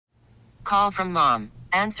Call from mom.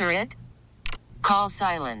 Answer it. Call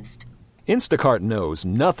silenced. Instacart knows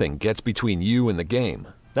nothing gets between you and the game.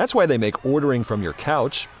 That's why they make ordering from your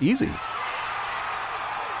couch easy.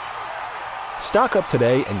 Stock up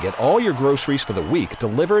today and get all your groceries for the week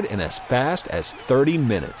delivered in as fast as 30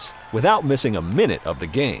 minutes without missing a minute of the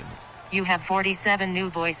game. You have 47 new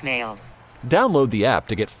voicemails. Download the app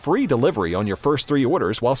to get free delivery on your first 3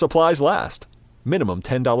 orders while supplies last. Minimum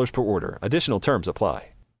 $10 per order. Additional terms apply.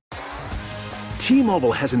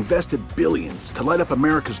 T-Mobile has invested billions to light up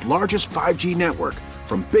America's largest 5G network,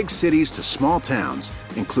 from big cities to small towns,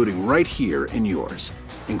 including right here in yours.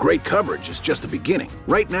 And great coverage is just the beginning.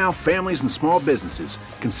 Right now, families and small businesses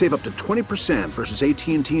can save up to 20% versus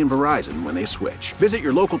AT&T and Verizon when they switch. Visit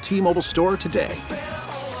your local T-Mobile store today.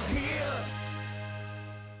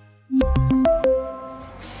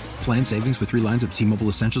 Plan savings with 3 lines of T-Mobile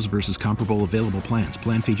Essentials versus comparable available plans.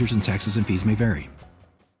 Plan features and taxes and fees may vary.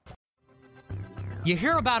 You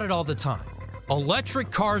hear about it all the time.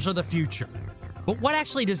 Electric cars are the future. But what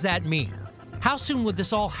actually does that mean? How soon would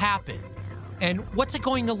this all happen? And what's it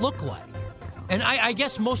going to look like? And I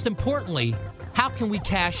guess most importantly, how can we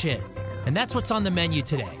cash in? And that's what's on the menu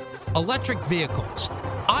today. Electric vehicles.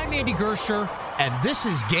 I'm Andy Gersher, and this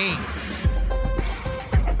is Gains.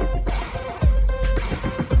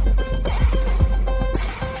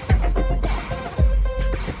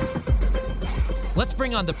 Let's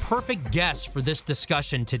bring on the perfect guest for this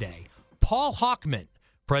discussion today. Paul Hochman,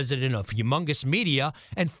 president of Humongous Media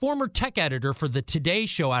and former tech editor for the Today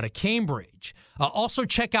Show out of Cambridge. Also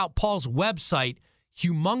check out Paul's website,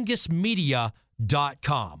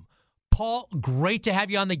 humongousmedia.com. Paul, great to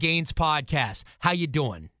have you on the Gains podcast. How you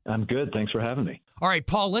doing? I'm good. Thanks for having me. All right,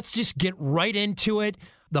 Paul, let's just get right into it.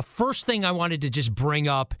 The first thing I wanted to just bring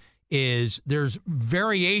up is there's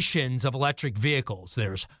variations of electric vehicles.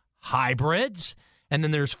 There's hybrids, and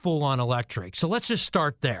then there's full-on electric. So let's just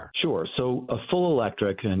start there. Sure. So a full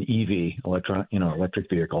electric, an EV, electric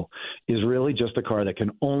vehicle, is really just a car that can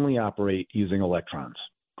only operate using electrons.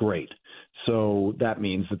 Great. So that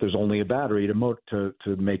means that there's only a battery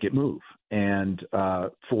to make it move. And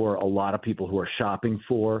for a lot of people who are shopping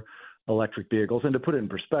for electric vehicles, and to put it in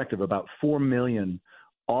perspective, about 4 million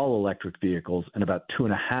all-electric vehicles and about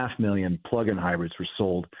 2.5 million plug-in hybrids were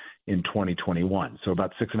sold in 2021. So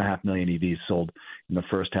about 6.5 million EVs sold in the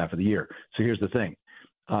first half of the year. So here's the thing.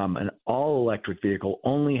 An all-electric vehicle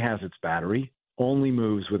only has its battery, only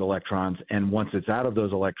moves with electrons, and once it's out of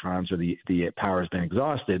those electrons or the power has been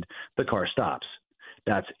exhausted, the car stops.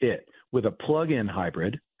 That's it. With a plug-in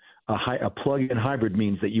hybrid, a plug-in hybrid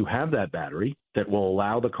means that you have that battery that will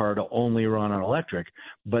allow the car to only run on electric,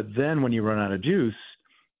 but then when you run out of juice,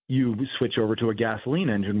 you switch over to a gasoline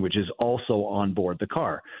engine, which is also on board the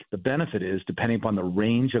car. The benefit is, depending upon the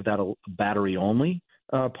range of that battery-only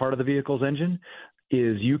part of the vehicle's engine,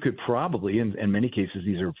 is you could probably, in many cases,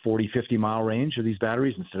 these are 40, 50-mile range of these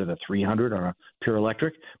batteries instead of the 300 on a pure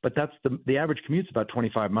electric, but that's the average commute's about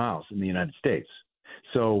 25 miles in the United States.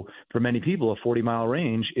 So for many people, a 40-mile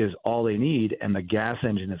range is all they need, and the gas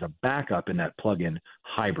engine is a backup in that plug-in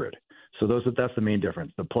hybrid. So that's the main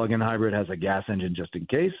difference. The plug-in hybrid has a gas engine just in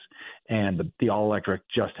case, and the all-electric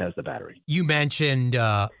just has the battery. You mentioned,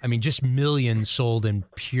 just millions sold in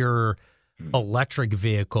pure electric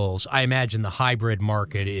vehicles. I imagine the hybrid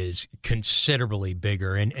market is considerably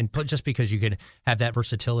bigger, and just because you can have that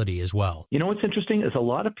versatility as well. You know what's interesting is a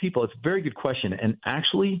lot of people, it's a very good question, and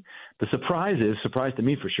actually the surprise to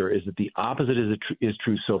me for sure, is that the opposite is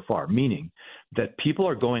true so far, meaning that people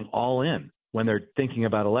are going all in. When they're thinking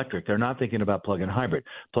about electric, they're not thinking about plug-in hybrid.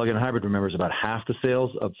 Plug-in hybrid, remember, is about half the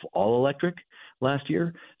sales of all electric last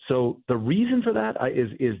year. So the reason for that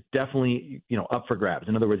is definitely up for grabs.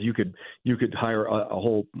 In other words, you could hire a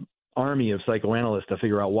whole army of psychoanalysts to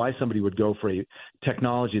figure out why somebody would go for a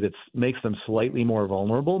technology that makes them slightly more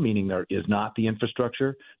vulnerable, meaning there is not the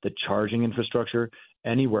infrastructure, the charging infrastructure,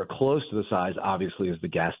 anywhere close to the size, obviously, as the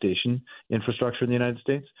gas station infrastructure in the United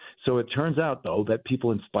States. So it turns out, though, that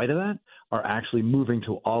people, in spite of that, are actually moving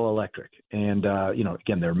to all electric. And,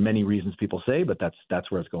 again, there are many reasons people say, but that's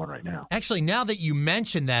where it's going right now. Actually, now that you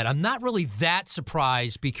mention that, I'm not really that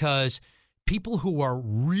surprised, because people who are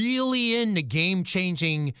really into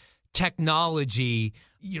game-changing technology,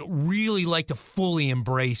 really like to fully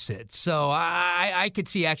embrace it. So I could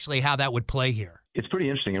see actually how that would play here. It's pretty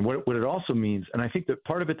interesting. And what it also means, and I think that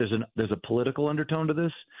part of it, there's a political undertone to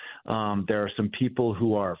this. There are some people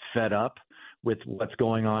who are fed up with what's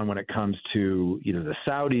going on when it comes to either the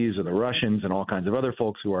Saudis or the Russians and all kinds of other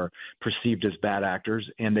folks who are perceived as bad actors.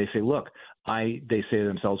 And they say, look, they say to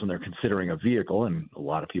themselves when they're considering a vehicle, and a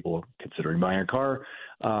lot of people considering buying a car,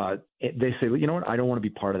 they say, well, you know what, I don't want to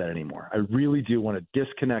be part of that anymore. I really do want to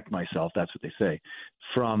disconnect myself, that's what they say,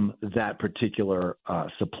 from that particular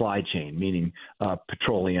supply chain, meaning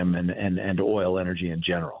petroleum and oil energy in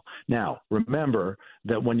general. Now, remember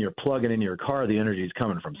that when you're plugging into your car, the energy is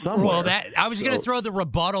coming from somewhere. Well, I was going to throw the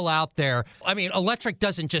rebuttal out there. I mean, electric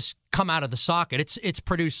doesn't just come out of the socket. It's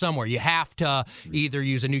produced somewhere. You have to either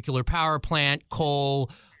use a nuclear power plant, coal,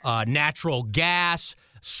 natural gas,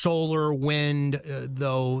 solar, wind,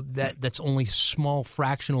 though that's only a small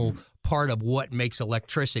fractional part of what makes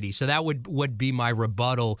electricity. So that would be my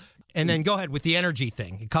rebuttal. And then go ahead with the energy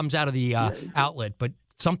thing. It comes out of the outlet, but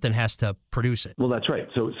something has to produce it. Well, that's right.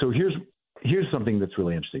 So here's something that's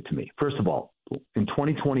really interesting to me. First of all, in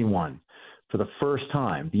 2021, for the first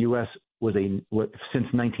time, the U.S. was since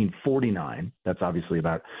 1949. That's obviously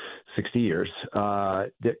about 60 years.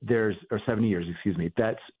 Or 70 years, excuse me.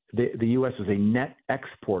 That's the U.S. is a net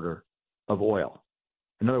exporter of oil.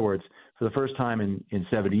 In other words, for the first time in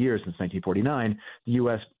 70 years since 1949, the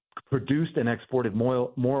U.S. produced and exported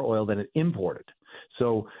more oil than it imported.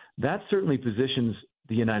 So that certainly positions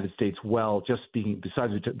the United States well, just speaking,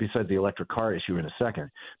 besides the electric car issue in a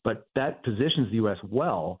second, but that positions the U.S.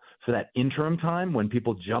 well for that interim time when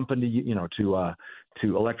people jump into,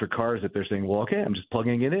 to electric cars, that they're saying, well, okay, I'm just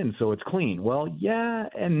plugging it in, so it's clean. Well, yeah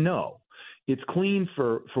and no. It's clean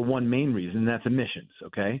for one main reason, and that's emissions,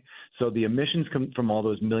 okay? So the emissions come from all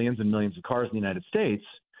those millions and millions of cars in the United States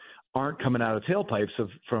aren't coming out of tailpipes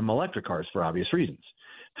from electric cars for obvious reasons.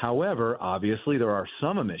 However, obviously there are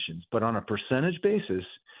some emissions, but on a percentage basis,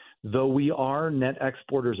 though we are net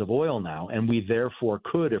exporters of oil now, and we therefore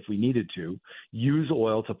could, if we needed to, use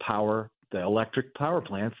oil to power the electric power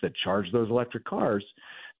plants that charge those electric cars,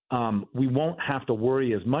 we won't have to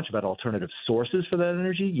worry as much about alternative sources for that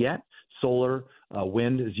energy yet, solar,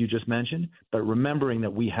 wind, as you just mentioned, but remembering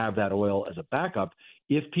that we have that oil as a backup.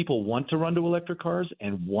 If people want to run to electric cars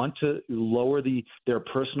and want to lower their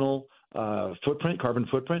personal carbon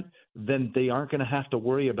footprint, then they aren't going to have to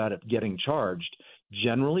worry about it getting charged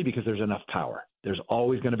generally because there's enough power. There's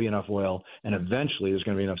always going to be enough oil, and eventually there's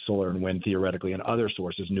going to be enough solar and wind theoretically and other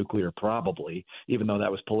sources, nuclear probably, even though that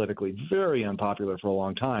was politically very unpopular for a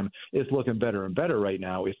long time. It's looking better and better right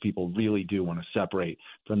now if people really do want to separate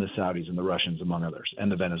from the Saudis and the Russians, among others,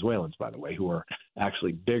 and the Venezuelans, by the way, who are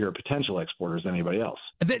actually bigger potential exporters than anybody else.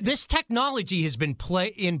 This technology has been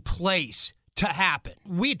in place to happen.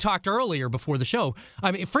 We had talked earlier before the show.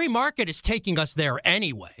 I mean, free market is taking us there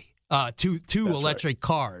anyway. To electric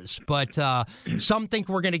cars, but some think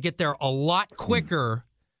we're going to get there a lot quicker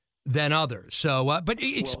than others. So, but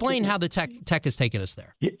explain how the tech has taken us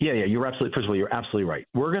there. Yeah. You're absolutely. First of all, you're absolutely right.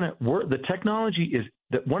 The technology is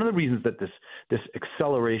one of the reasons that this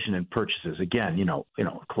acceleration in purchases. Again,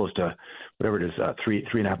 close to whatever it is,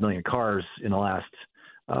 3.5 million cars in the last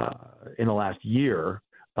year,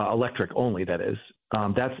 electric only. That is.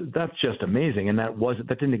 That's just amazing, and that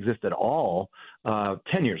didn't exist at all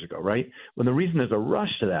 10 years ago, right? When the reason there's a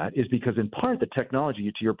rush to that is because in part the technology,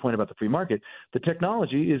 to your point about the free market, the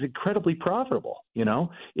technology is incredibly profitable.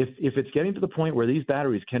 If it's getting to the point where these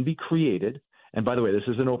batteries can be created. And by the way, this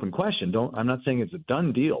is an open question. I'm not saying it's a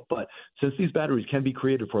done deal, but since these batteries can be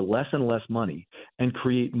created for less and less money and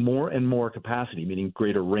create more and more capacity, meaning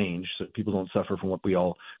greater range, so people don't suffer from what we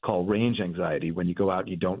all call range anxiety when you go out and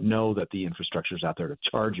you don't know that the infrastructure is out there to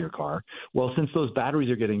charge your car. Well, since those batteries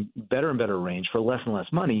are getting better and better range for less and less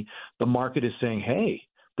money, the market is saying, hey,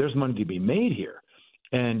 there's money to be made here.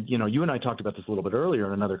 And, you and I talked about this a little bit earlier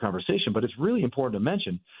in another conversation, but it's really important to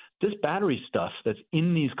mention this battery stuff that's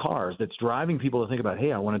in these cars that's driving people to think about,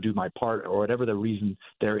 hey, I want to do my part, or whatever the reason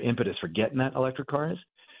their impetus for getting that electric car is.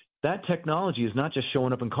 That technology is not just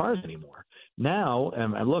showing up in cars anymore. Now,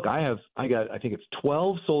 and look, I think it's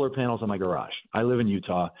 12 solar panels on my garage. I live in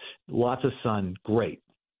Utah, lots of sun, great.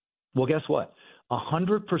 Well, guess what?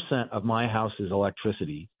 100% of my house's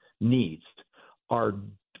electricity needs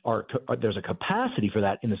there's a capacity for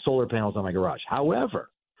that in the solar panels on my garage. However,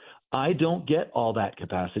 I don't get all that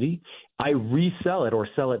capacity. I resell it or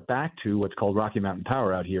sell it back to what's called Rocky Mountain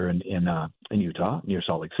Power out here in Utah, near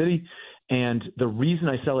Salt Lake City. And the reason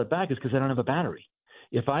I sell it back is because I don't have a battery.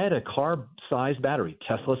 If I had a car-sized battery,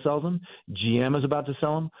 Tesla sells them, GM is about to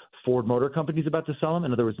sell them, Ford Motor Company is about to sell them.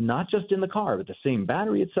 In other words, not just in the car, but the same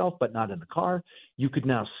battery itself, but not in the car. You could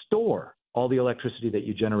now store all the electricity that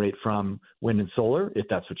you generate from wind and solar, if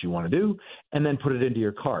that's what you want to do, and then put it into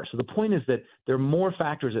your car. So the point is that there are more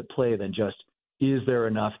factors at play than just is there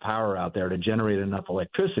enough power out there to generate enough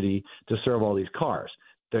electricity to serve all these cars?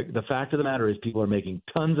 The fact of the matter is people are making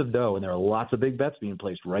tons of dough, and there are lots of big bets being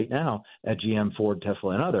placed right now at GM, Ford,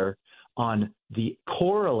 Tesla, and other on the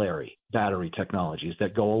corollary battery technologies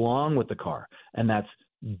that go along with the car, and that's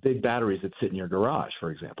big batteries that sit in your garage,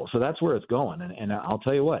 for example. So that's where it's going. And I'll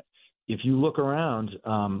tell you what, if you look around,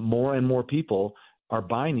 more and more people are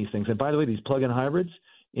buying these things. And by the way, these plug-in hybrids,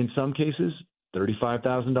 in some cases,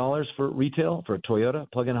 $35,000 for retail for a Toyota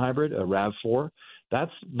plug-in hybrid, a RAV4.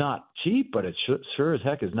 That's not cheap, but it sure as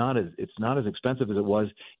heck is not as expensive as it was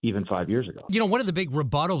even 5 years ago. You know, one of the big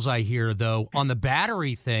rebuttals I hear, though, on the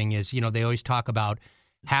battery thing is, they always talk about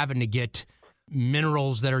having to get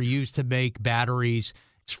minerals that are used to make batteries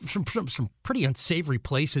from some pretty unsavory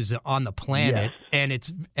places on the planet,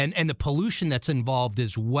 yes. and the pollution that's involved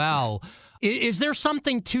as well. Is there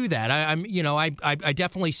something to that? I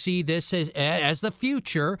definitely see this as the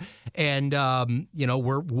future, and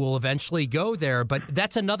we'll eventually go there. But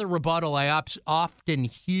that's another rebuttal I often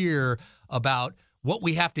hear about what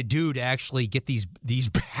we have to do to actually get these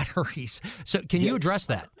batteries. So, can you address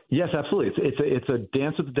that? Yes, absolutely. It's a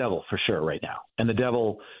dance with the devil for sure right now, and the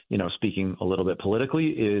devil, speaking a little bit politically,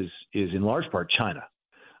 is in large part China,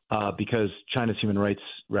 because China's human rights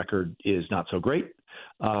record is not so great.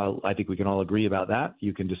 I think we can all agree about that.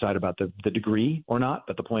 You can decide about the degree or not,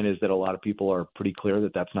 but the point is that a lot of people are pretty clear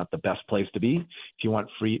that that's not the best place to be if you want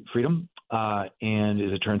freedom. And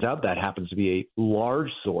as it turns out, that happens to be a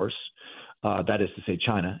large source. That is to say,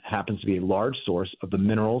 China happens to be a large source of the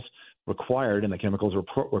minerals required and the chemicals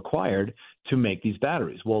required to make these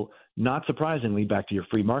batteries. Well, not surprisingly, back to your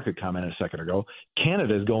free market comment a second ago,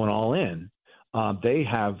 Canada is going all in. They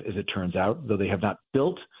have, as it turns out, though they have not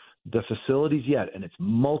built the facilities yet, and it's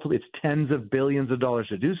tens of billions of dollars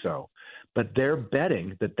to do so, but they're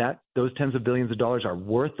betting that those tens of billions of dollars are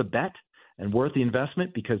worth the bet and worth the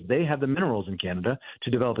investment because they have the minerals in Canada to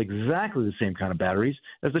develop exactly the same kind of batteries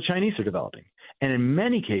as the Chinese are developing. And in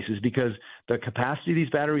many cases, because the capacity of these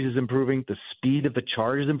batteries is improving, the speed of the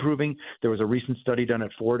charge is improving. There was a recent study done at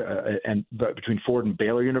Ford between Ford and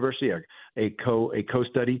Baylor University, a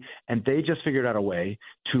co-study, and they just figured out a way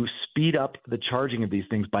to speed up the charging of these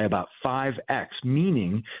things by about 5x,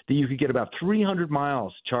 meaning that you could get about 300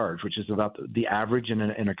 miles charged, which is about the average in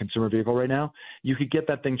a consumer vehicle right now. You could get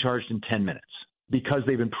that thing charged in 10 minutes. Because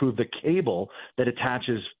they've improved the cable that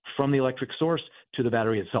attaches from the electric source to the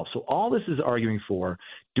battery itself. So all this is arguing for,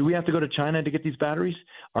 do we have to go to China to get these batteries?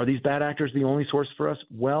 Are these bad actors the only source for us?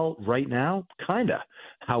 Well, right now, kinda.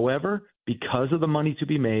 However, because of the money to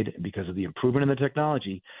be made and because of the improvement in the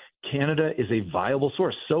technology, Canada is a viable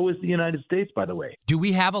source. So is the United States, by the way. Do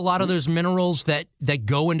we have a lot of those minerals that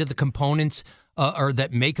go into the components or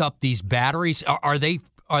that make up these batteries?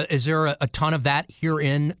 Is there a ton of that here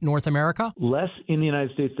in North America? Less in the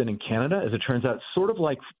United States than in Canada, as it turns out, sort of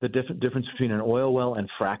like the difference between an oil well and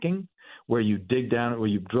fracking, where you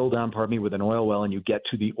drill down, with an oil well and you get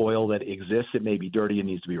to the oil that exists. It may be dirty and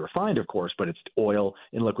needs to be refined, of course, but it's oil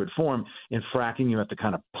in liquid form. In fracking, you have to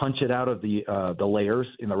kind of punch it out of the layers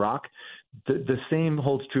in the rock. The same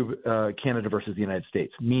holds true Canada versus the United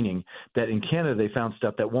States, meaning that in Canada they found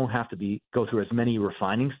stuff that won't have to go through as many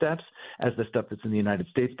refining steps as the stuff that's in the United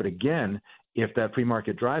States. But again, if that free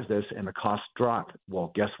market drives this and the costs drop,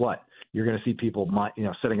 well, guess what? You're going to see people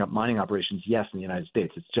setting up mining operations, yes, in the United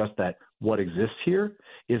States. It's just that what exists here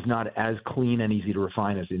is not as clean and easy to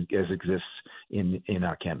refine as exists in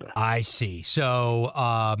Canada. I see.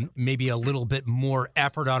 So maybe a little bit more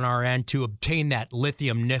effort on our end to obtain that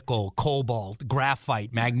lithium, nickel, cobalt,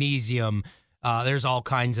 graphite, magnesium. There's all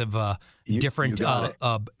kinds of different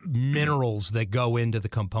minerals that go into the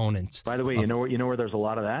components. By the way, you know where there's a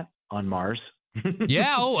lot of that? On Mars.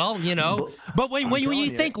 Yeah, but when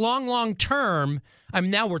you think long term, I mean,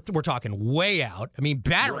 now we're talking way out. I mean,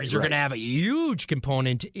 batteries are going to have a huge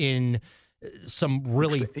component in some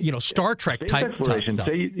really, Star Trek type exploration. Stuff.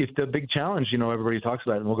 Say if the big challenge, everybody talks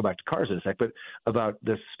about it, and we'll go back to cars in a sec, but about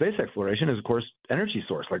the space exploration is, of course, energy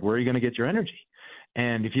source. Like, where are you going to get your energy?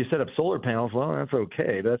 And if you set up solar panels, well, that's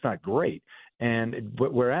okay, but that's not great. And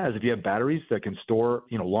whereas if you have batteries that can store,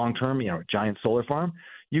 long-term, giant solar farm,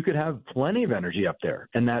 you could have plenty of energy up there.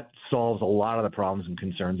 And that solves a lot of the problems and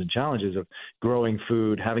concerns and challenges of growing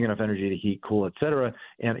food, having enough energy to heat, cool, et cetera,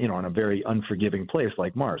 and, in a very unforgiving place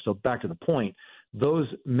like Mars. So back to the point, those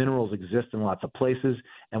minerals exist in lots of places.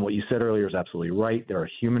 And what you said earlier is absolutely right. There are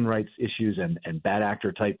human rights issues and bad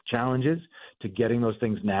actor type challenges to getting those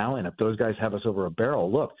things now. And if those guys have us over a barrel,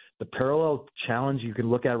 look, the parallel challenge you can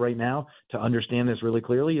look at right now to understand this really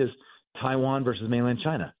clearly is Taiwan versus mainland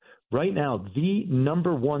China. Right now, the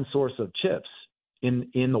number one source of chips in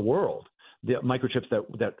the world the microchips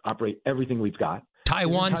that operate everything we've got.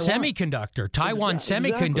 Taiwan Semiconductor. Taiwan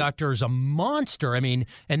Semiconductor is a monster.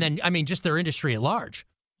 Just their industry at large.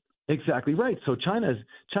 Exactly right. So China's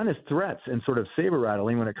threats and sort of saber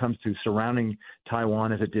rattling when it comes to surrounding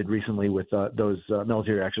Taiwan, as it did recently with those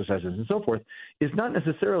military exercises and so forth, is not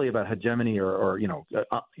necessarily about hegemony or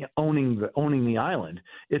owning the island.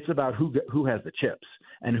 It's about who has the chips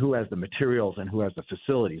and who has the materials and who has the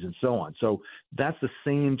facilities and so on. So that's the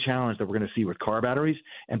same challenge that we're going to see with car batteries.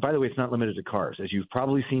 And by the way, it's not limited to cars. As you've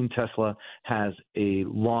probably seen, Tesla has a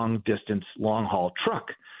long-distance, long-haul truck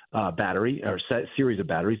battery or series of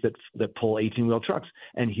batteries that pull 18-wheel trucks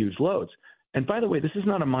and huge loads. And by the way, this is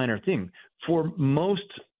not a minor thing. For most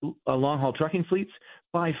long-haul trucking fleets,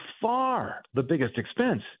 by far the biggest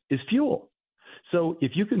expense is fuel. So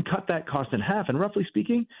if you can cut that cost in half, and roughly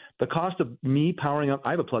speaking, the cost of me powering up,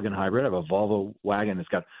 I have a plug-in hybrid, I have a Volvo wagon that's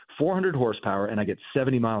got 400 horsepower, and I get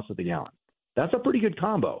 70 miles to the gallon. That's a pretty good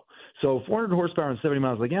combo. So 400 horsepower and 70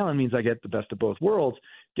 miles to the gallon means I get the best of both worlds.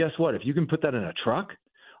 Guess what? If you can put that in a truck,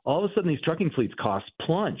 all of a sudden these trucking fleets costs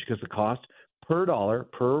plunge because the cost per dollar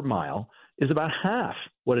per mile is about half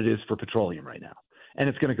what it is for petroleum right now. And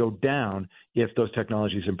it's going to go down if those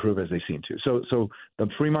technologies improve as they seem to. So the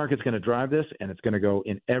free market's going to drive this, and it's going to go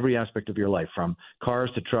in every aspect of your life, from cars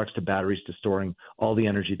to trucks to batteries to storing all the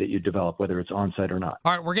energy that you develop, whether it's on-site or not.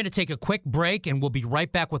 All right, we're going to take a quick break, and we'll be right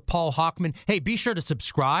back with Paul Hochman. Hey, be sure to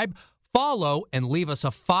subscribe, follow, and leave us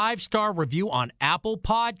a 5-star review on Apple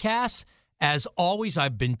Podcasts. As always,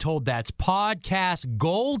 I've been told that's podcast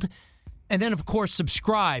gold. And then, of course,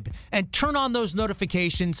 subscribe and turn on those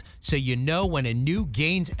notifications so you know when a new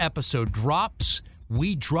Gains episode drops.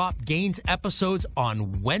 We drop Gains episodes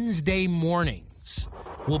on Wednesday mornings.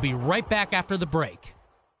 We'll be right back after the break.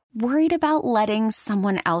 Worried about letting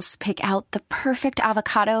someone else pick out the perfect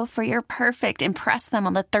avocado for your perfect impress them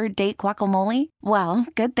on the third date guacamole? Well,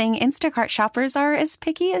 good thing Instacart shoppers are as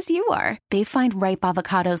picky as you are. They find ripe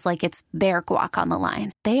avocados like it's their guac on the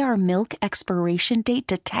line. They are milk expiration date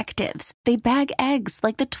detectives. They bag eggs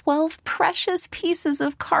like the 12 precious pieces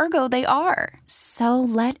of cargo they are. So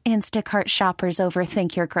let Instacart shoppers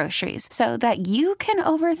overthink your groceries so that you can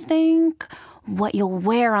overthink what you'll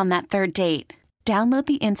wear on that third date. Download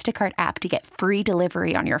the Instacart app to get free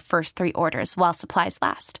delivery on your first 3 orders while supplies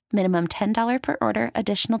last. Minimum $10 per order.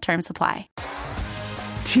 Additional terms apply.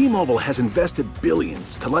 T-Mobile has invested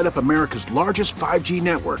billions to light up America's largest 5G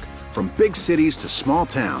network, from big cities to small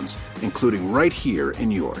towns, including right here in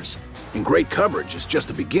yours. And great coverage is just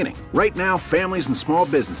the beginning. Right now, families and small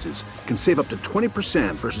businesses can save up to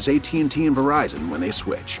 20% versus AT&T and Verizon when they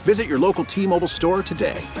switch. Visit your local T-Mobile store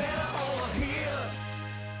today.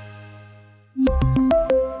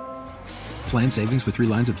 Plan savings with 3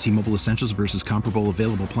 lines of T-Mobile Essentials versus comparable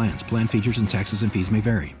available plans. Plan features and taxes and fees may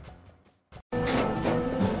vary.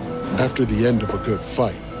 After the end of a good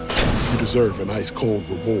fight, you deserve an ice-cold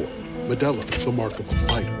reward. Modelo is the mark of a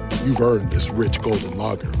fighter. You've earned this rich golden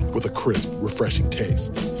lager with a crisp, refreshing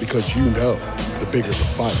taste. Because you know, the bigger the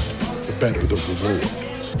fight, the better the reward.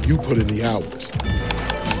 You put in the hours,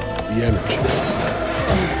 the energy,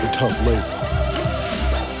 the tough labor.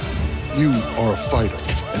 You are a fighter,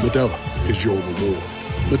 and Modelo is your reward.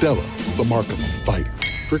 Modelo, the mark of a fighter.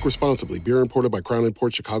 Drink responsibly. Beer imported by Crown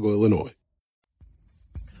Imports, Chicago, Illinois.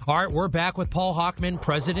 All right, we're back with Paul Hochman,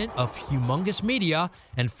 president of Humongous Media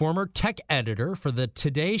and former tech editor for the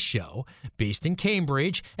Today Show, based in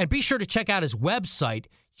Cambridge. And be sure to check out his website,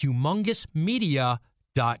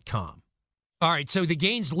 humongousmedia.com. All right, so the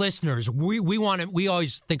Gains listeners, we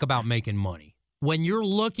always think about making money. When you're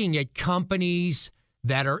looking at companies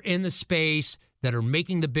that are in the space, that are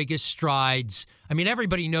making the biggest strides, I mean,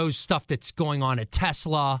 everybody knows stuff that's going on at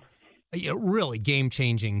Tesla, really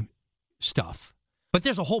game-changing stuff. But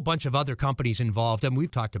there's a whole bunch of other companies involved, and we've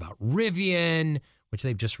talked about Rivian, which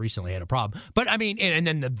they've just recently had a problem. But, I mean, and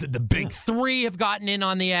then the big three have gotten in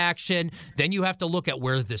on the action. Then you have to look at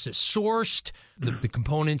where this is sourced, the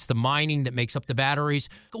components, the mining that makes up the batteries.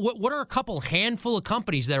 What are a handful of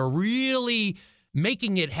companies that are really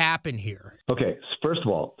making it happen here? Okay, first of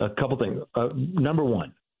all, a couple things. Number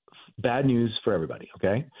one, bad news for everybody,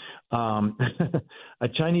 okay? A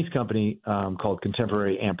Chinese company called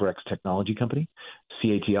Contemporary Amperex Technology Company,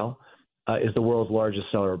 CATL, is the world's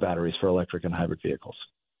largest seller of batteries for electric and hybrid vehicles.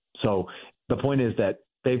 So the point is that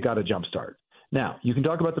they've got a jump start. Now, you can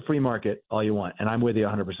talk about the free market all you want, and I'm with you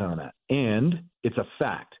 100% on that. And it's a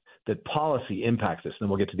fact that policy impacts this, and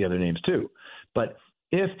we'll get to the other names too. But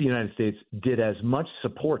if the United States did as much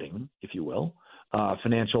supporting, if you will,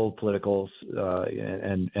 financial, political,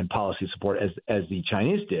 and policy support as the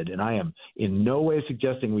Chinese did, and I am in no way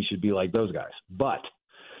suggesting we should be like those guys, but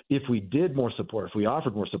if we did more support, if we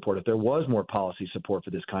offered more support, if there was more policy support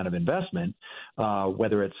for this kind of investment,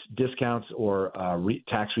 whether it's discounts or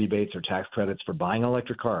tax rebates or tax credits for buying an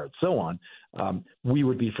electric car and so on, we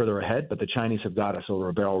would be further ahead. But the Chinese have got us over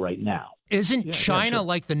a barrel right now. Isn't China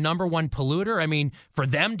like the number one polluter? I mean, for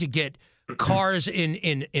them to get cars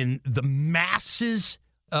in the masses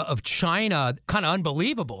of China, kind of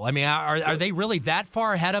unbelievable. I mean, are they really that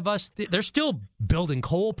far ahead of us? They're still building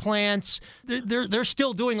coal plants. They're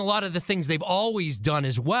still doing a lot of the things they've always done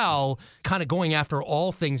as well, kind of going after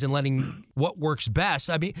all things and letting what works best.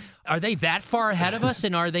 I mean, are they that far ahead of us,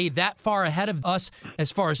 and are they that far ahead of us as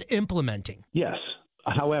far as implementing? Yes.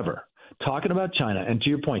 However, talking about China, and to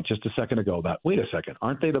your point just a second ago about, wait a second,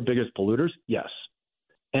 aren't they the biggest polluters? Yes.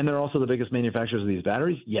 And they're also the biggest manufacturers of these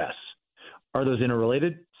batteries? Yes. Are those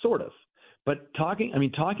interrelated? Sort of. But talking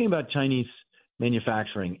about Chinese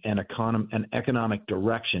manufacturing and economic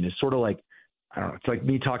direction is sort of like, I don't know, it's like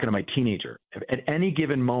me talking to my teenager. At any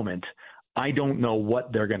given moment, I don't know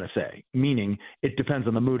what they're going to say, meaning it depends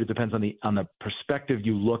on the mood. It depends on the perspective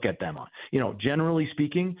you look at them on. Generally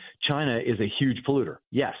speaking, China is a huge polluter.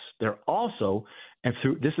 Yes, they're also, and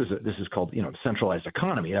through this is called centralized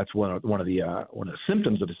economy. That's one of the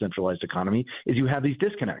symptoms of a centralized economy is you have these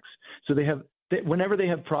disconnects. So whenever they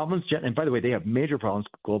have problems, and by the way, they have major problems.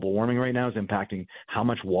 Global warming right now is impacting how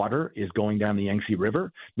much water is going down the Yangtze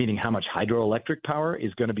River, meaning how much hydroelectric power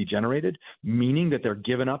is going to be generated, meaning that they're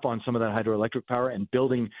giving up on some of that hydroelectric power and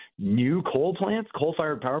building new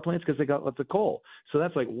coal-fired power plants because they got lots of coal. So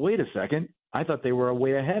that's like, wait a second. I thought they were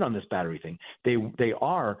way ahead on this battery thing. They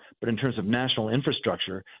are, but in terms of national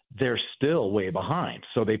infrastructure, they're still way behind.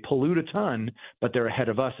 So they pollute a ton, but they're ahead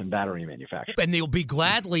of us in battery manufacturing. And they'll be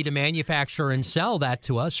gladly to manufacture and sell that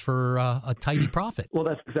to us for a tidy profit. Well,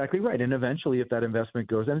 that's exactly right. And eventually, if that investment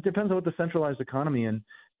goes, and it depends on what the centralized economy and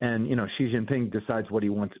Xi Jinping decides what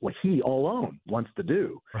he alone wants to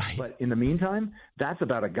do. Right. But in the meantime, that's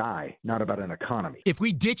about a guy, not about an economy. If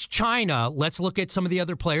we ditch China, let's look at some of the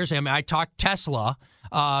other players. I mean, I talked Tesla.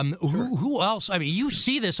 Who else? I mean, you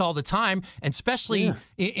see this all the time, and especially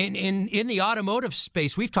in the automotive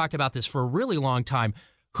space. We've talked about this for a really long time.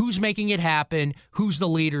 Who's making it happen? Who's the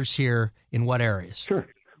leaders here? In what areas? Sure.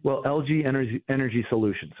 Well, LG Energy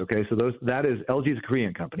Solutions. Okay, so that is LG is a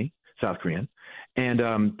Korean company, South Korean.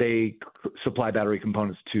 And they supply battery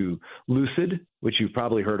components to Lucid, which you've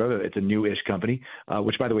probably heard of. It's a new-ish company,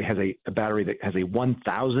 which, by the way, has a battery that has a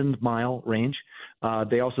 1,000-mile range.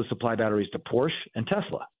 They also supply batteries to Porsche and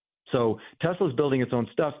Tesla. So Tesla's building its own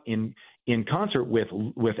stuff in concert with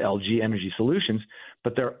LG Energy Solutions,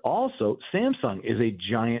 but they're also Samsung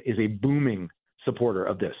is a booming supporter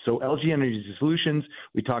of this. So LG Energy Solutions,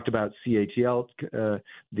 we talked about CATL,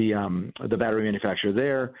 the battery manufacturer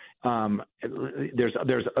there.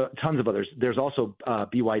 There's tons of others. There's also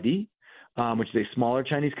BYD, which is a smaller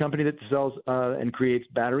Chinese company that sells and creates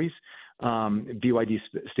batteries. BYD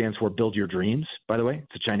stands for Build Your Dreams, by the way.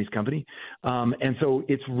 It's a Chinese company. And so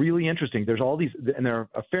it's really interesting. There's all these, and there are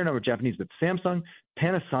a fair number of Japanese, but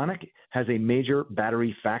Panasonic has a major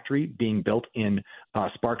battery factory being built in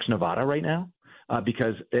Sparks, Nevada right now.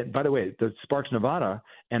 Because, by the way, the Sparks, Nevada,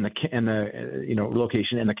 and the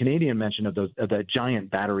location and the Canadian mention of that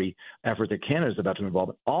giant battery effort that Canada is about to involve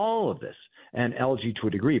in, all of this, and LG to a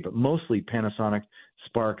degree, but mostly Panasonic,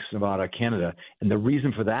 Sparks, Nevada, Canada. And the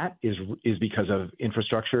reason for that is because of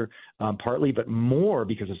infrastructure, partly, but more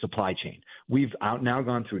because of supply chain. We've now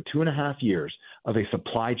gone through 2.5 years of a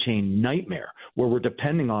supply chain nightmare where we're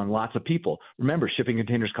depending on lots of people. Remember, shipping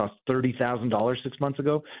containers cost $30,000 6 months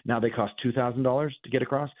ago. Now they cost $2,000 to get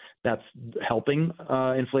across. That's helping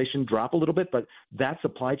inflation drop a little bit, but that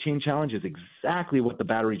supply chain challenge is exactly what the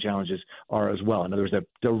battery challenges are as well. In other words, they're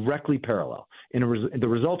directly parallel. And the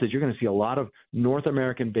result is you're going to see a lot of North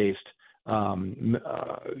American-based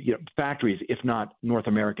factories, if not North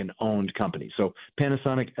American-owned companies. So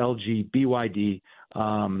Panasonic, LG, BYD,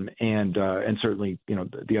 and certainly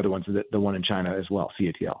the other ones, the one in China as well,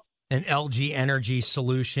 CATL. And LG Energy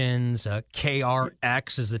Solutions,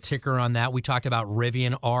 KRX is the ticker on that. We talked about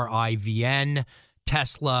Rivian, RIVN,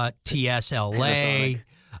 Tesla, TSLA.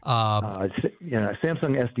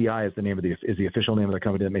 Samsung SDI is the official name of the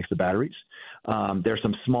company that makes the batteries. There's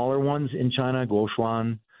some smaller ones in China,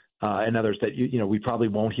 Guoshuan, and others that we probably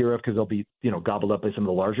won't hear of because they'll be gobbled up by some of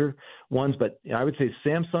the larger ones. But I would say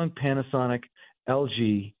Samsung, Panasonic,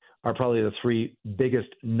 LG are probably the three biggest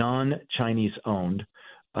non-Chinese owned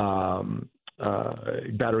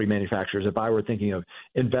battery manufacturers. If I were thinking of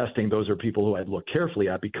investing, those are people who I'd look carefully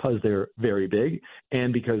at because they're very big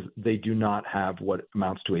and because they do not have what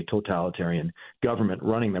amounts to a totalitarian government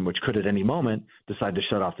running them, which could at any moment decide to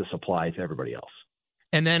shut off the supply to everybody else.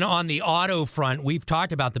 And then on the auto front, we've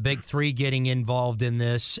talked about the big three getting involved in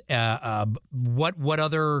this. What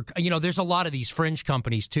other, there's a lot of these fringe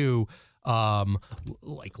companies too,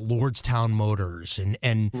 like Lordstown Motors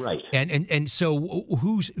and right. And so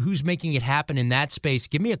who's making it happen in that space?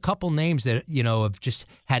 Give me a couple names that, have just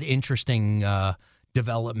had interesting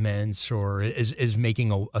developments or is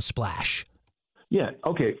making a splash. Yeah.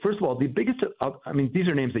 Okay. First of all, the biggest, these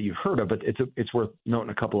are names that you've heard of, but it's worth noting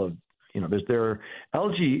a couple of,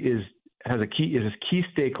 LG is a key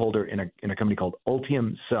stakeholder in a company called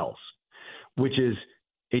Ultium Cells, which is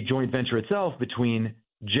a joint venture itself between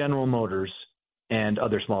General Motors and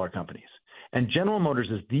other smaller companies. And General Motors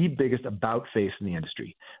is the biggest about face in the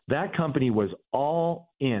industry. That company was all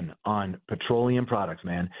in on petroleum products,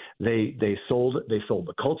 man. They sold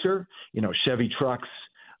the culture, Chevy trucks,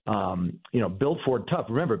 built Ford tough.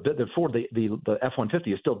 Remember, the Ford, the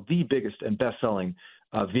F-150 is still the biggest and best-selling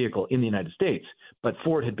vehicle in the United States. But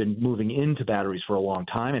Ford had been moving into batteries for a long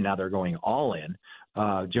time, and now they're going all in.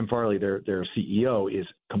 Jim Farley, their CEO, is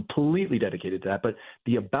completely dedicated to that. But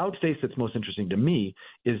the about face that's most interesting to me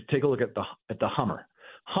is take a look at the Hummer.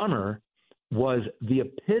 Hummer was the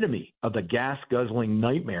epitome of the gas guzzling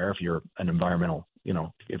nightmare. If you're an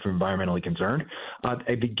if you're environmentally concerned,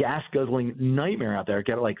 the gas guzzling nightmare out there.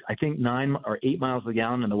 Get I think 9 or 8 miles a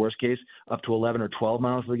gallon in the worst case, up to 11 or 12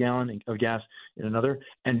 miles a gallon of gas in another.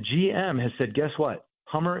 And GM has said, guess what?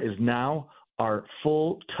 Hummer is now our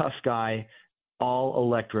full tough guy, all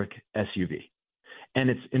electric SUV.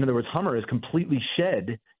 And in other words, Hummer has completely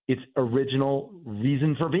shed its original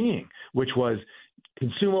reason for being, which was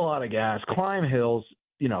consume a lot of gas, climb hills,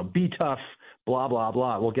 be tough, blah, blah,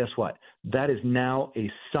 blah. Well, guess what? That is now a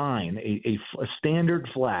sign, a standard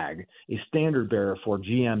flag, a standard bearer for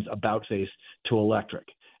GM's about face to electric.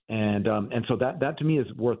 And so that to me is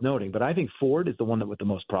worth noting. But I think Ford is the one with the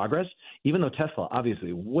most progress, even though Tesla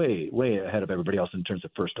obviously way, way ahead of everybody else in terms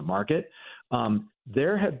of first to market.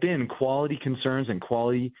 There have been quality concerns and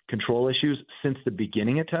quality control issues since the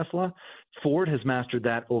beginning at Tesla. Ford has mastered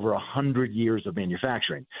that over 100 years of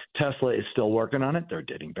manufacturing. Tesla is still working on it. They're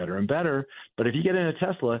getting better and better. But if you get into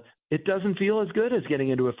Tesla, it doesn't feel as good as getting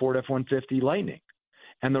into a Ford F-150 Lightning.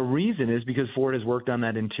 And the reason is because Ford has worked on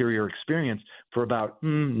that interior experience for about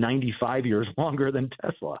 95 years longer than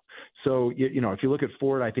Tesla. So, if you look at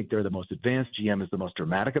Ford, I think they're the most advanced. GM is the most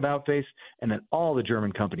dramatic about face. And then all the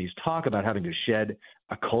German companies talk about having to shed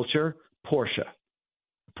a culture. Porsche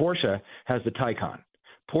has the Taycan.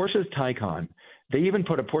 Porsche's Taycan, they even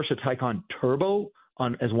put a Porsche Taycan Turbo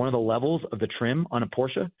on as one of the levels of the trim on a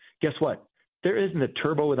Porsche. Guess what? There isn't a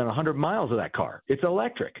turbo within 100 miles of that car. It's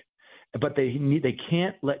electric. But they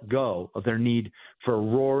can't let go of their need for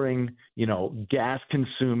roaring,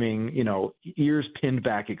 gas-consuming, ears pinned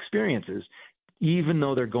back experiences, even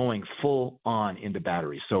though they're going full on into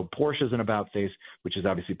batteries. So Porsche is an about face, which is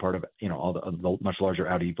obviously part of all the much larger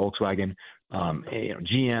Audi, Volkswagen,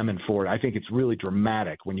 GM, and Ford. I think it's really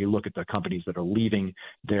dramatic when you look at the companies that are leaving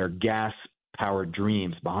their gas-powered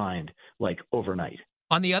dreams behind overnight.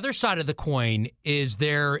 On the other side of the coin, is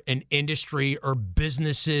there an industry or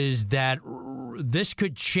businesses that this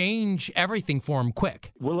could change everything for them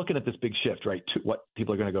quick? We're looking at this big shift, right? To what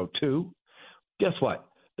people are going to go to. Guess what?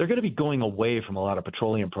 They're going to be going away from a lot of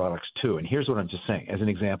petroleum products too. And here's what I'm just saying. As an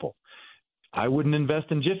example, I wouldn't invest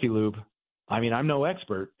in Jiffy Lube. I'm no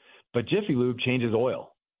expert, but Jiffy Lube changes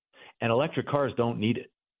oil. And electric cars don't need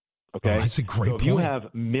it. Okay? Oh, that's a great point. If you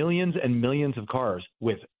have millions and millions of cars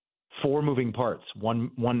with 4 moving parts, one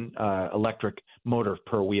electric motor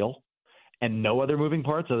per wheel, and no other moving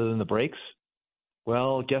parts other than the brakes,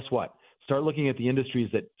 well, guess what? Start looking at the industries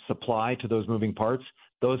that supply to those moving parts.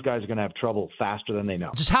 Those guys are going to have trouble faster than they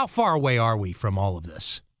know. Just how far away are we from all of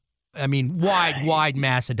this? Wide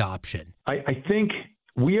mass adoption. I think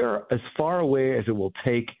we are as far away as it will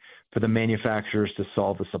take for the manufacturers to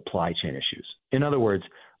solve the supply chain issues. In other words,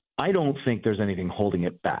 I don't think there's anything holding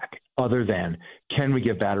it back other than can we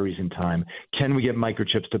get batteries in time? Can we get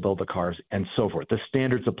microchips to build the cars and so forth? The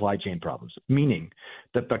standard supply chain problems, meaning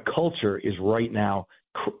that the culture is right now,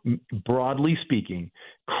 broadly speaking,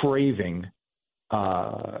 craving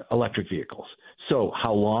electric vehicles. So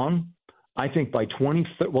how long? I think by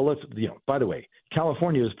 2030, by the way,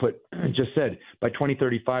 California has just said by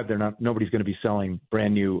 2035, nobody's going to be selling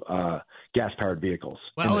brand new gas-powered vehicles.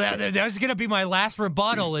 Well, that's going to be my last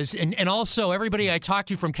rebuttal and also everybody I talk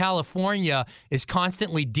to from California is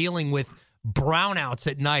constantly dealing with brownouts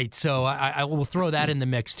at night. So I will throw that in the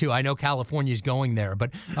mix too. I know California's going there,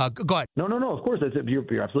 but go ahead. No. Of course,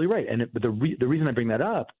 you're absolutely right. But the reason I bring that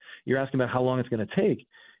up, you're asking about how long it's going to take.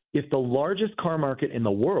 If the largest car market in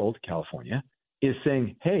the world, California, is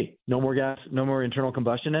saying, hey, no more gas, no more internal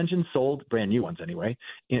combustion engines sold, brand new ones anyway,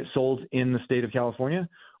 sold in the state of California.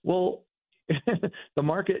 Well, the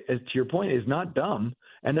market, to your point, is not dumb,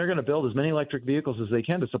 and they're going to build as many electric vehicles as they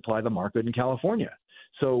can to supply the market in California.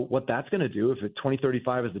 So what that's going to do, if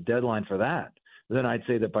 2035 is the deadline for that, then I'd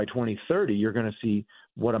say that by 2030, you're going to see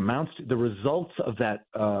what amounts to the results of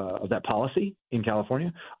that policy in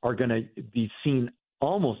California are going to be seen.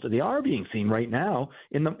 They are being seen right now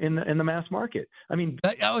in the mass market. I mean,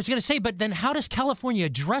 I was going to say, but then how does California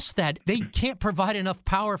address that? They can't provide enough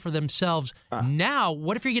power for themselves now.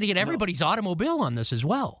 What if you're going to get everybody's automobile on this as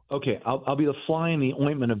well? Okay, I'll be the fly in the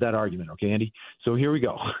ointment of that argument. Okay, Andy. So here we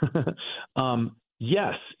go.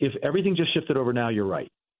 Yes, if everything just shifted over now, you're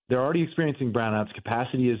right. They're already experiencing brownouts.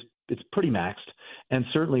 Capacity it's pretty maxed, and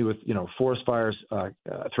certainly with forest fires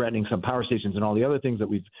threatening some power stations and all the other things that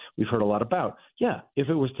we've heard a lot about. Yeah, if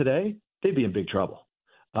it was today, they'd be in big trouble.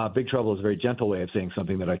 Big trouble is a very gentle way of saying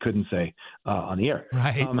something that I couldn't say on the air.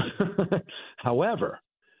 Right. However,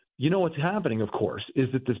 what's happening, of course, is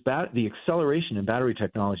that the acceleration in battery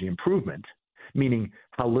technology improvement, meaning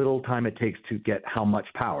how little time it takes to get how much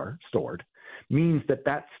power stored, means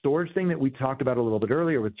that storage thing that we talked about a little bit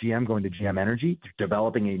earlier with GM going to GM Energy,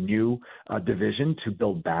 developing a new division to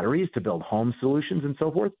build batteries, to build home solutions and so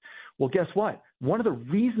forth. Well, guess what? One of the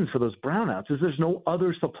reasons for those brownouts is there's no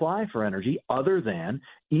other supply for energy other than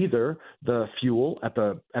either the fuel at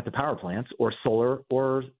the power plants or solar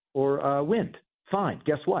or wind. Fine.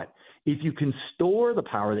 Guess what? If you can store the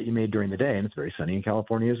power that you made during the day, and it's very sunny in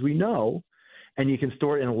California, as we know, and you can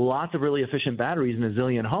store it in lots of really efficient batteries in a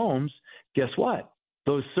zillion homes, guess what?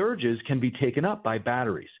 Those surges can be taken up by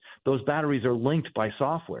batteries. Those batteries are linked by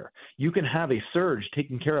software. You can have a surge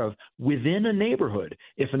taken care of within a neighborhood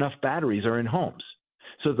if enough batteries are in homes.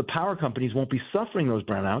 So the power companies won't be suffering those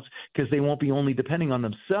brownouts because they won't be only depending on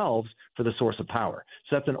themselves for the source of power.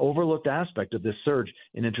 So that's an overlooked aspect of this surge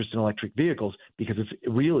in interest in electric vehicles because it's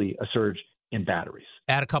really a surge in batteries.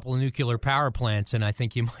 Add a couple of nuclear power plants, and I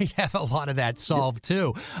think you might have a lot of that solved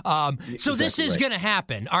too. So exactly this is going to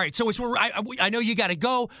happen. All right. So I know you got to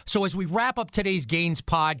go. So as we wrap up today's Gains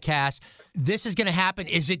podcast, this is going to happen.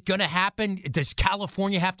 Is it going to happen? Does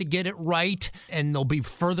California have to get it right, and there'll be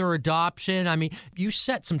further adoption? I mean, you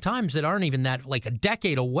set some times that aren't even that like a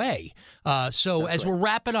decade away. So as we're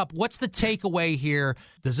wrapping up, what's the takeaway here?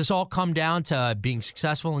 Does this all come down to being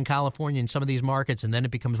successful in California in some of these markets, and then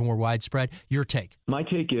it becomes more widespread? Your take? My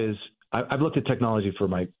take is I've looked at technology for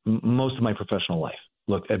most of my professional life.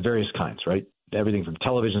 Looked at various kinds, right? Everything from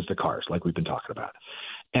televisions to cars, like we've been talking about.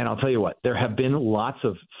 And I'll tell you what, there have been lots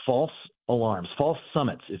of false alarms, false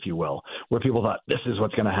summits, if you will, where people thought this is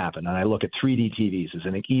what's going to happen. And I look at 3D TVs as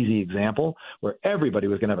an easy example where everybody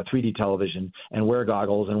was going to have a 3D television and wear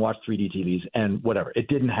goggles and watch 3D TVs and whatever. It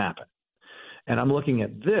didn't happen. And I'm looking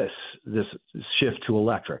at this shift to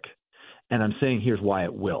electric, and I'm saying here's why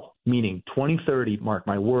it will. Meaning 2030, mark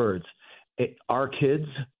my words, our kids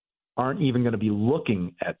aren't even going to be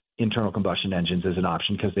looking at internal combustion engines as an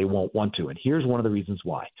option because they won't want to. And here's one of the reasons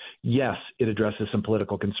why. Yes, it addresses some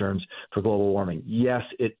political concerns for global warming. Yes,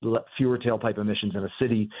 fewer tailpipe emissions in a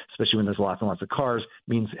city, especially when there's lots and lots of cars,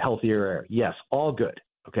 means healthier air. Yes, all good.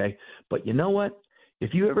 Okay. But you know what?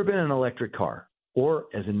 If you've ever been in an electric car, or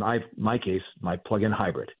as in my case, my plug-in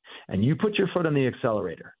hybrid, and you put your foot on the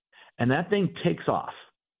accelerator and that thing takes off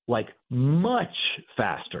like much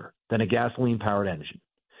faster than a gasoline-powered engine,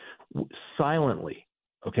 silently,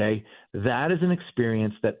 okay, that is an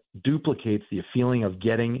experience that duplicates the feeling of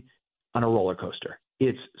getting on a roller coaster.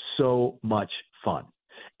 It's so much fun.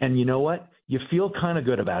 And you know what? You feel kind of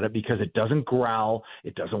good about it because it doesn't growl,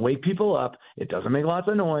 it doesn't wake people up, it doesn't make lots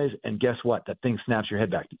of noise, and guess what? That thing snaps your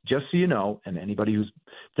head back. Just so you know, and anybody who's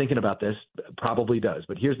thinking about this probably does,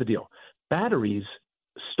 but here's the deal. Batteries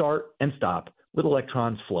start and stop with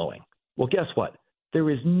electrons flowing. Well, guess what? There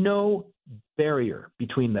is no barrier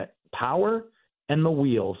between the power and the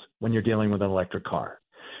wheels when you're dealing with an electric car.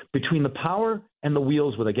 Between the power and the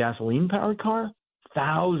wheels with a gasoline-powered car,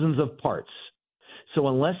 thousands of parts. So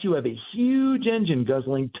unless you have a huge engine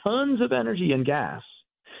guzzling tons of energy and gas,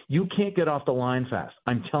 you can't get off the line fast.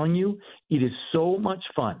 I'm telling you, it is so much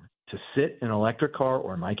fun to sit in an electric car,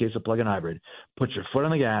 or in my case, a plug-in hybrid, put your foot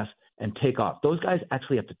on the gas and take off. Those guys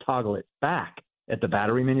actually have to toggle it back at the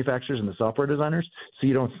battery manufacturers and the software designers so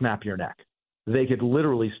you don't snap your neck. They could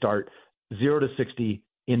literally start 0 to 60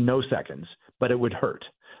 in no seconds, but it would hurt.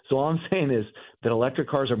 So all I'm saying is that electric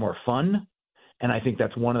cars are more fun, and I think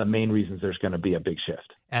that's one of the main reasons there's going to be a big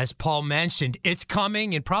shift. As Paul mentioned, it's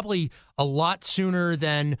coming, and probably a lot sooner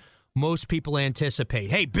than most people anticipate.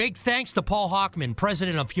 Hey, big thanks to Paul Hockman,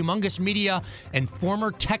 president of Humongous Media and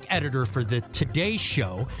former tech editor for the Today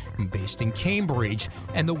Show, based in Cambridge.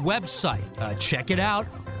 And the website, check it out,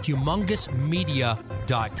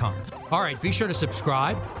 humongousmedia.com. All right, be sure to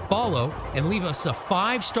subscribe, follow, and leave us a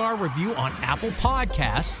 5-star review on Apple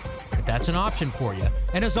Podcasts, if that's an option for you.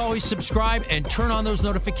 And as always, subscribe and turn on those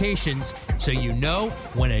notifications so you know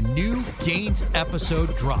when a new Gaines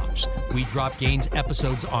episode drops. We drop Gaines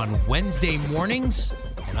episodes on Wednesday mornings,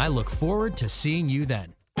 and I look forward to seeing you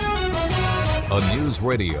then. A News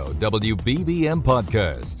Radio WBBM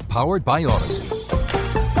podcast, powered by Odyssey.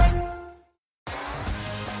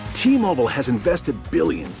 T-Mobile has invested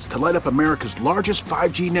billions to light up America's largest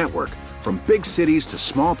 5G network, from big cities to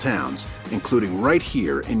small towns, including right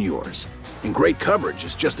here in yours. And great coverage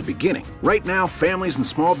is just the beginning. Right now, families and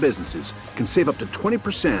small businesses can save up to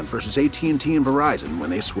 20% versus AT&T and Verizon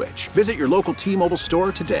when they switch. Visit your local T-Mobile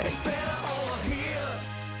store today.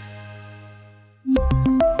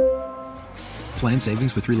 Plan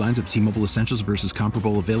savings with 3 lines of T-Mobile Essentials versus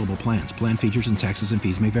comparable available plans. Plan features and taxes and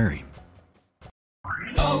fees may vary.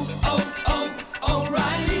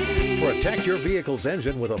 Protect your vehicle's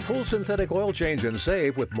engine with a full synthetic oil change and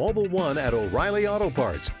save with Mobil 1 at O'Reilly Auto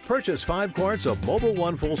Parts. Purchase 5 quarts of Mobil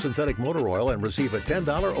 1 full synthetic motor oil and receive a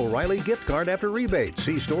 $10 O'Reilly gift card after rebate.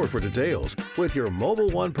 See store for details. With your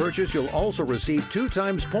Mobil 1 purchase, you'll also receive 2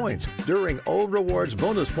 times points during O Rewards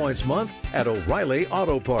Bonus Points Month at O'Reilly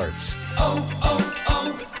Auto Parts.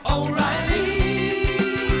 O'Reilly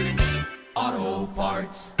Auto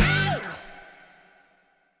Parts.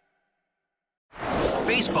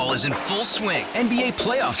 Baseball is in full swing. NBA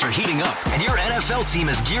playoffs are heating up, and your NFL team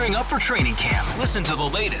is gearing up for training camp. Listen to the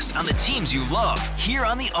latest on the teams you love here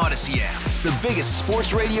on the Odyssey app. The biggest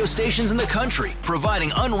sports radio stations in the country,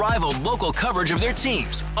 providing unrivaled local coverage of their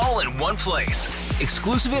teams, all in one place.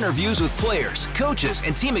 Exclusive interviews with players, coaches,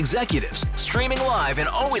 and team executives, streaming live and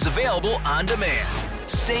always available on demand.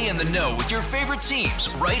 Stay in the know with your favorite teams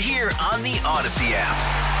right here on the Odyssey app.